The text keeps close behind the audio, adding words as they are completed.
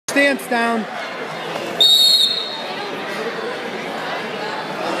Stance down.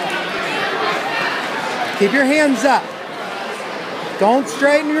 Keep your hands up. Don't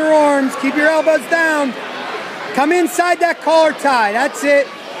straighten your arms. Keep your elbows down. Come inside that collar tie. That's it.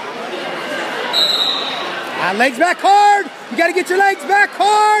 Legs back hard. You got to get your legs back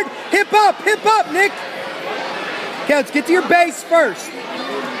hard. Hip up, Nick. Okay, let's get to your base first.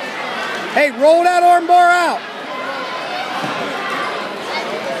 Hey, roll that arm bar out.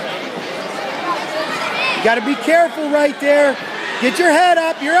 You got to be careful right there. Get your head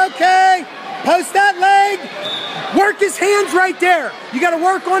up. You're okay. Post that leg. Work his hands right there. You got to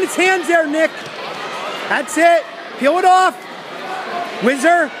work on his hands there, Nick. That's it. Peel it off.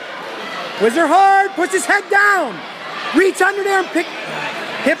 Whizzer. Whizzer hard. Push his head down. Reach under there and pick.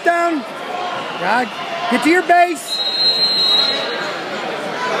 Hip down. Get to your base.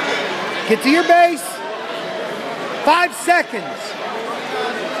 Get to your base. 5 seconds.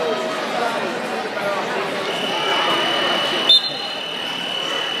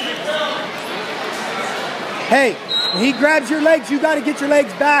 Hey, when he grabs your legs, you got to get your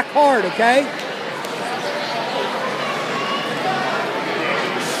legs back hard, okay?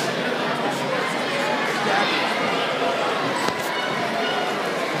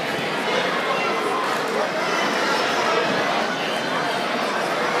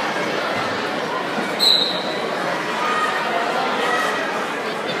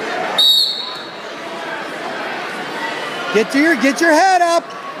 Get your head up.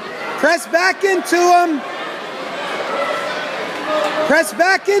 Press back into him. Press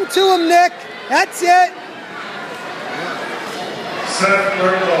back into him, Nick. That's it.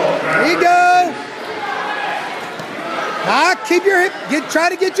 There you go. Keep your hip. Try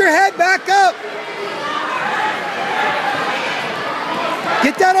to get your head back up.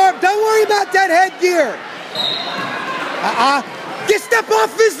 Get that arm. Don't worry about that headgear. Get step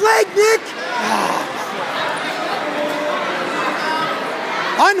off his leg, Nick.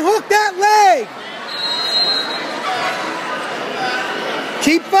 Unhook that leg.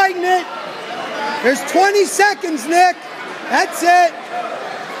 Keep fighting it. There's 20 seconds, Nick. That's it.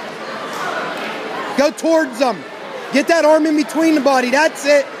 Go towards them. Get that arm in between the body. That's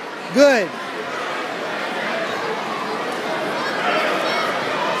it. Good.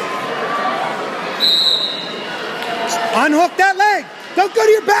 Unhook that leg. Don't go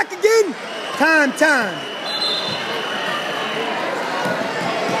to your back again. Time.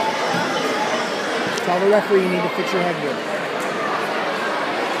 Tell the referee you need to fix your headgear.